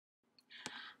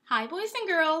Hi boys and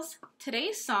girls!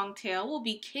 Today's songtale will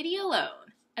be Kitty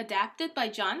Alone, adapted by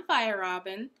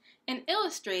Feierabend and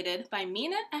illustrated by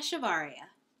Mina Echevarria.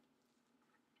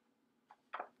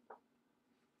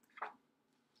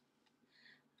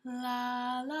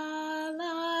 La la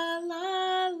la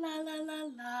la la la la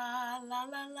la la la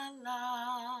la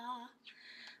la.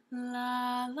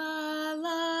 La la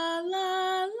la la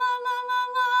la la la la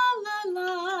la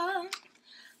la.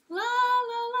 La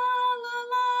la la la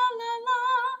la la la.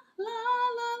 La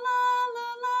la la la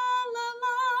la la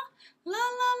la. La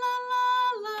la la la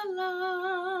la la.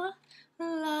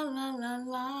 La la la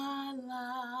la la.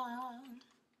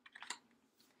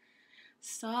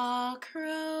 Saw a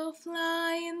crow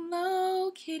flying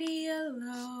low, kitty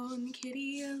alone,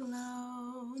 kitty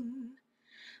alone.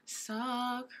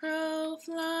 Saw a crow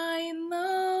flying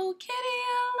low, kitty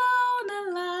alone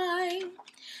alive.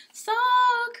 Saw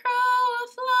a crow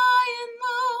flying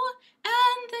low,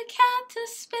 and the cat a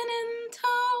spinning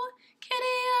toe,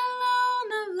 kitty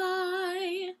alone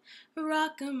alive.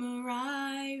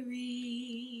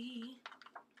 Rock-a-ma-ri-ree.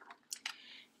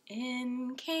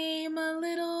 In came a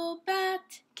little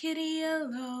bat, kitty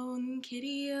alone,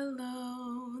 kitty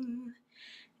alone.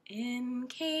 In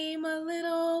came a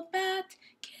little bat,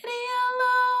 kitty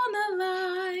alone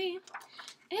alive.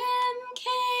 In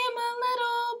came a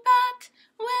little bat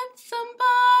with some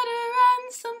butter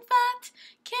and some fat,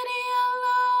 kitty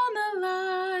alone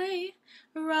alive.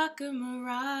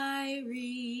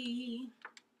 Rock-a-ma-ri-ree.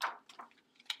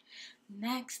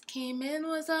 Next came in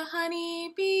was a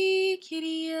honey bee,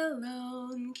 kitty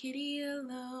alone, kitty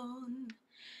alone.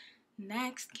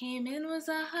 Next came in was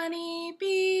a honey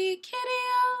bee, kitty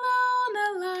alone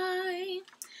alive.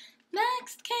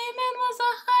 Next came in was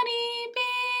a honey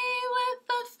bee with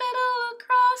a fiddle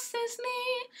across his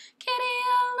knee, kitty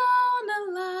alone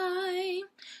alive.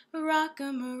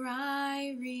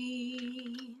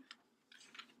 Rock-a-ma-ri-ree.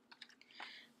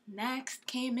 Next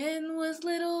came in was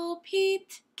little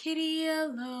Pete, kitty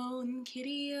alone,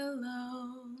 kitty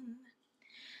alone.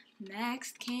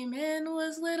 Next came in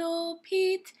was little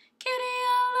Pete, kitty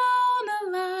alone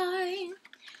alive.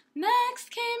 Next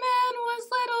came in was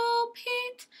little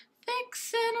Pete,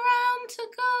 fixin' round to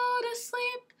go to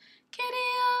sleep,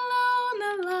 kitty alone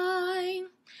alive.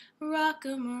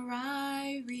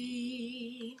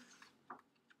 Rock-a-ma-ri-ree.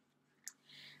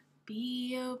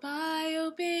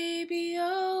 Bee-oh-bye-oh,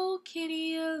 baby-oh,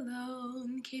 kitty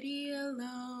alone, kitty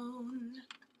alone.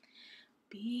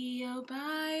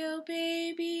 Bee-oh-bye-oh,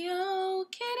 baby-oh,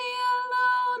 kitty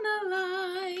alone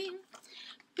alive.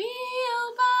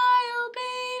 Bee-oh-bye-oh,